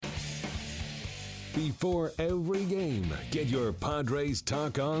Before every game, get your Padres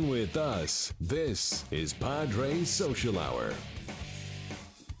talk on with us. This is Padres Social Hour.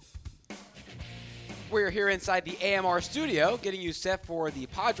 We're here inside the AMR studio, getting you set for the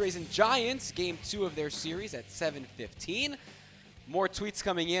Padres and Giants, Game 2 of their series at 7:15. More tweets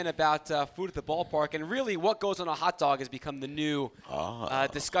coming in about food at the ballpark, and really what goes on a hot dog has become the new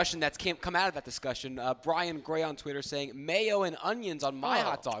discussion that's come out of that discussion. Brian Gray on Twitter saying, mayo and onions on my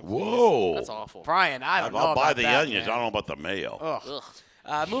hot dog, please. Whoa. That's awful. Brian, I don't know I'll about buy the that, onions. man. I don't know about the mayo.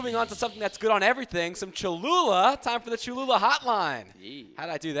 Ugh. Moving on to something that's good on everything, some Cholula. Time for the Cholula hotline. Yee.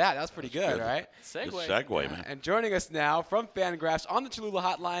 How'd I do that? That was pretty good, right? Good Segue. segue, man. And joining us now from Fangraphs on the Cholula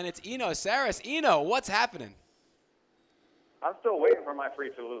hotline, it's Eno Sarris. Eno, what's happening? I'm still waiting for my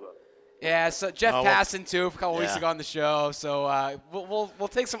free Cholula. Yeah, so Jeff well, Passan, too, a couple weeks yeah. ago on the show. So we'll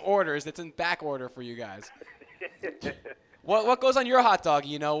take some orders. It's in back order for you guys. What goes on your hot dog?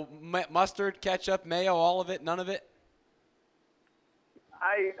 You know, mustard, ketchup, mayo, all of it, none of it?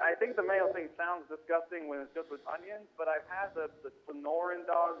 I think the mayo thing sounds disgusting when it's just with onions, but I've had the Sonoran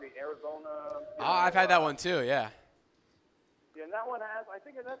dog, the Arizona. I've had that one, too, yeah. Yeah, and that one has, I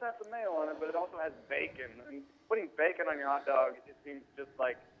think it does have some mayo on it, but it also has bacon. And putting bacon on your hot dog, it seems just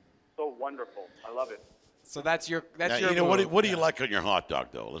like so wonderful. I love it. So that's your Now, your you know, move. what do you like on your hot dog,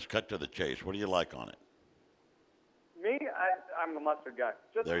 though? Let's cut to the chase. What do you like on it? Me, I'm the mustard guy.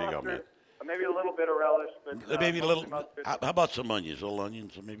 Just There you go, mustard, man. Maybe a little bit of relish, but Maybe a little. mustard. How about some onions? Little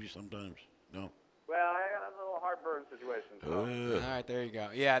onions, maybe sometimes. No. Well, I got a little heartburn situation. So. All right, there you go.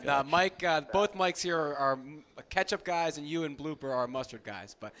 Yeah, Mike, both Mikes here are ketchup guys, and you and Blooper are mustard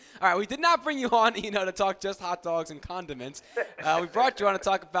guys. But all right, we did not bring you on, to talk just hot dogs and condiments. We brought you on to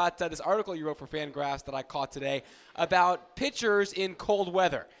talk about this article you wrote for Fangraphs that I caught today about pitchers in cold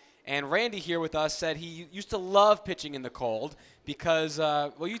weather. And Randy here with us said he used to love pitching in the cold because,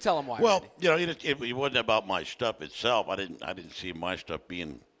 well, you tell him why. Well, Randy. it wasn't about my stuff itself. I didn't see my stuff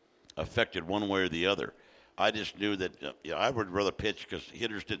being affected one way or the other. I just knew that I would rather pitch because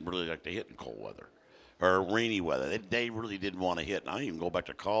hitters didn't really like to hit in cold weather or rainy weather. They really didn't want to hit. And I even go back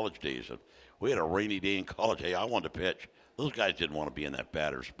to college days. If we had a rainy day in college, hey, I wanted to pitch. Those guys didn't want to be in that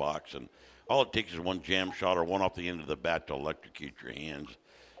batter's box. And all it takes is one jam shot or one off the end of the bat to electrocute your hands.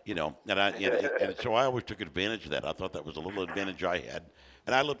 And so I always took advantage of that. I thought that was a little advantage I had.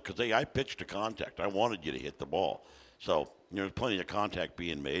 And I looked because I pitched to contact. I wanted you to hit the ball. So, there's plenty of contact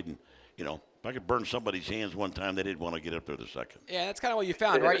being made. And, if I could burn somebody's hands one time, they didn't want to get up there the second. Yeah, that's kind of what you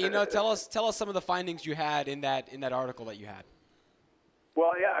found, right? Tell us some of the findings you had in that article that you had.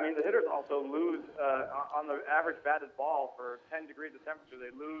 Well, yeah, I mean, the hitters also lose on the average batted ball for 10 degrees of temperature.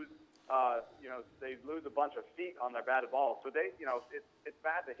 They lose, they lose a bunch of feet on their batted ball. So it's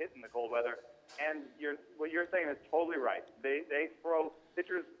bad to hit in the cold weather. And what you're saying is totally right. They throw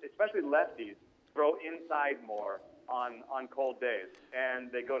pitchers, especially lefties, throw inside more on cold days, and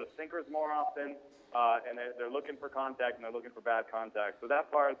they go to sinkers more often, and they're looking for contact and they're looking for bad contact. So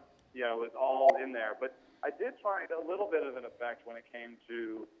that part, is all in there. But I did find a little bit of an effect when it came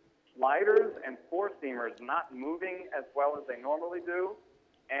to sliders and four-seamers not moving as well as they normally do,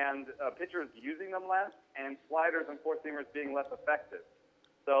 and pitchers using them less, and sliders and four-seamers being less effective.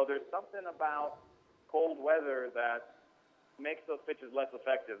 So there's something about cold weather that makes those pitches less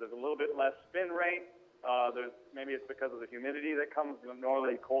effective. There's a little bit less spin rate. Maybe it's because of the humidity that comes.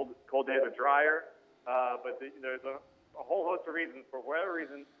 Normally, cold days are drier, but there's a whole host of reasons. For whatever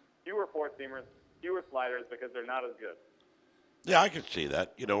reason, fewer four-seamers, fewer sliders because they're not as good. Yeah, I could see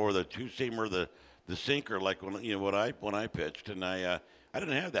that. Or the two-seamer, the sinker, like when I pitched, and I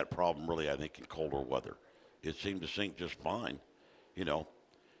didn't have that problem really. I think in colder weather, it seemed to sink just fine.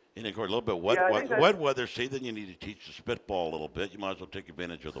 And of course, a little bit wet weather. See, then you need to teach the spitball a little bit. You might as well take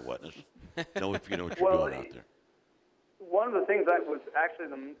advantage of the wetness. If you know what you're doing out there. One of the things that was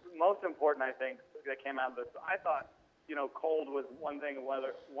actually the most important, I think, that came out of this, I thought, cold was one thing,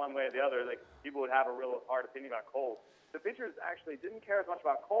 whether one way or the other. Like people would have a real hard opinion about cold. The pitchers actually didn't care as much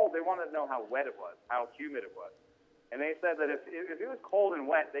about cold. They wanted to know how wet it was, how humid it was. And they said that if it was cold and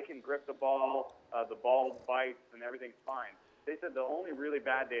wet, they can grip the ball bites, and everything's fine. They said the only really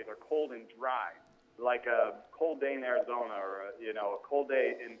bad days are cold and dry, like a cold day in Arizona or a cold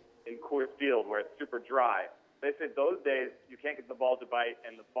day in Coors Field where it's super dry. They said those days you can't get the ball to bite,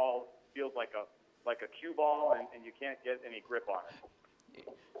 and the ball feels like a cue ball, and you can't get any grip on it.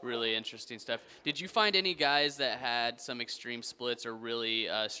 Really interesting stuff. Did you find any guys that had some extreme splits or really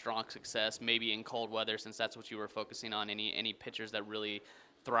strong success, maybe in cold weather, since that's what you were focusing on? Any pitchers that really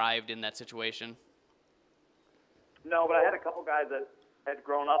thrived in that situation? No, but I had a couple guys that had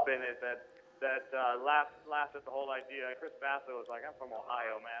grown up in it that laughed at the whole idea. Chris Bassett was like, "I'm from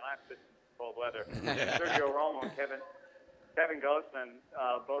Ohio, man. I pitched cold weather. Sergio Romo and Kevin Gausman,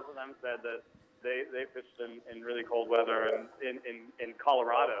 both of them said that they pitched in really cold weather in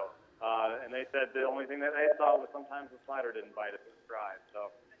Colorado. And they said the only thing that they saw was sometimes the slider didn't bite if it was dry.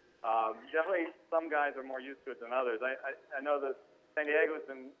 So definitely some guys are more used to it than others. I know that San Diego's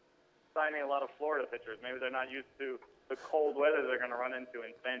been signing a lot of Florida pitchers. Maybe they're not used to the cold weather they're going to run into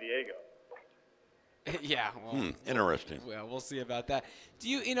in San Diego. Yeah. Well, interesting. Well, we'll see about that. Do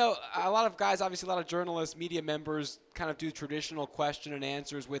you know, a lot of guys, obviously a lot of journalists, media members kind of do traditional question and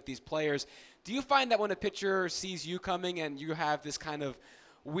answers with these players. Do you find that when a pitcher sees you coming and you have this kind of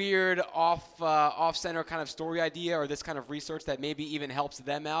weird off-center kind of story idea or this kind of research that maybe even helps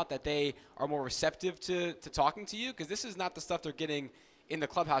them out, that they are more receptive to talking to you? Because this is not the stuff they're getting in the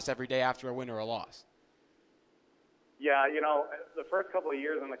clubhouse every day after a win or a loss. Yeah, the first couple of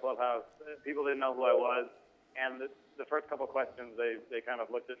years in the clubhouse, people didn't know who I was, and the first couple of questions, they kind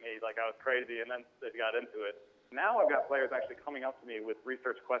of looked at me like I was crazy, and then they got into it. Now I've got players actually coming up to me with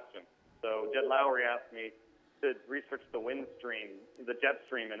research questions. So Jed Lowry asked me to research the wind stream, the jet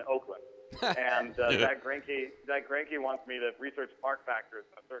stream in Oakland. And Zach Greinke wants me to research park factors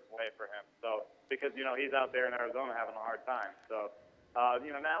in a certain way for him. So because he's out there in Arizona having a hard time. So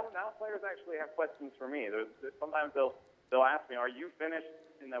now players actually have questions for me. Sometimes they'll ask me, "Are you finished?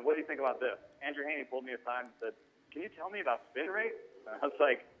 And then what do you think about this?" Andrew Haney pulled me aside and said, "Can you tell me about spin rate?" And I was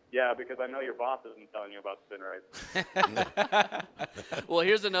like, "Yeah, because I know your boss isn't telling you about spin rates." Well,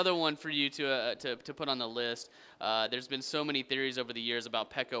 here's another one for you to put on the list. There's been so many theories over the years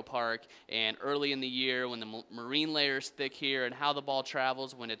about Petco Park, and early in the year when the marine layer is thick here and how the ball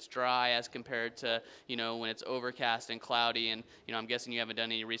travels when it's dry as compared to, when it's overcast and cloudy. And, I'm guessing you haven't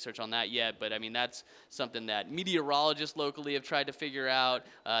done any research on that yet, but, I mean, that's something that meteorologists locally have tried to figure out.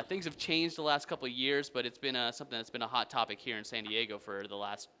 Things have changed the last couple of years, but it's been something that's been a hot topic here in San Diego for the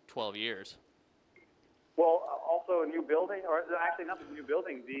last 12 years. Well, also a new building, or actually not the new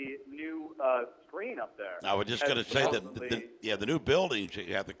building, the new screen up there. I was just going to say that, the new buildings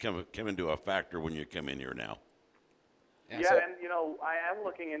have to come into a factor when you come in here now. Yeah, and I am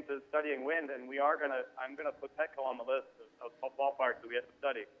looking into studying wind, and I'm gonna put Petco on the list of ballparks that we have to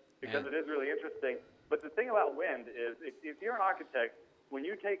study because it is really interesting. But the thing about wind is, if you're an architect, when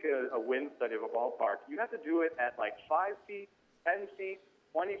you take a wind study of a ballpark, you have to do it at like 5 feet, 10 feet,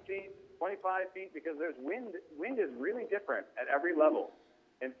 20 feet, 25 feet, because there's wind. Wind is really different at every level.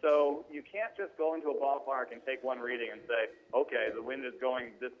 And so you can't just go into a ballpark and take one reading and say, okay, the wind is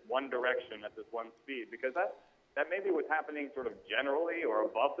going this one direction at this one speed, because that may be what's happening sort of generally or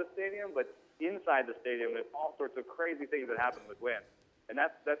above the stadium, but inside the stadium, there's all sorts of crazy things that happen with wind. And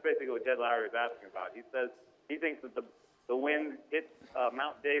that's basically what Jed Lowry was asking about. He says he thinks that the wind hits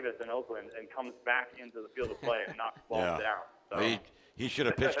Mount Davis in Oakland and comes back into the field of play and knocks balls down. So. He should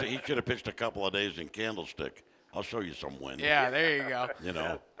have pitched. He should have pitched a couple of days in Candlestick. I'll show you some wind. Yeah, there you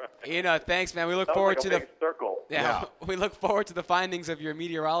go. Thanks, man. We look forward to the circle. Yeah, we look forward to the findings of your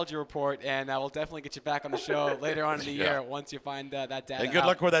meteorology report, and we'll definitely get you back on the show later on in the year once you find that data. And good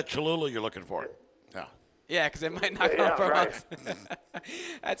luck with that Cholula you're looking for. Yeah. Yeah, because it might not come from us.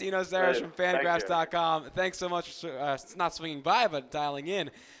 That's Eno Sarris from Fangraphs.com. Thanks so much for not swinging by, but dialing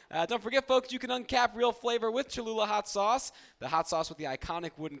in. Don't forget, folks, you can uncap real flavor with Cholula hot sauce, the hot sauce with the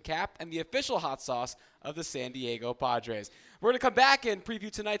iconic wooden cap, and the official hot sauce of the San Diego Padres. We're going to come back and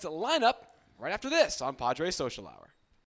preview tonight's lineup right after this on Padres Social Hour.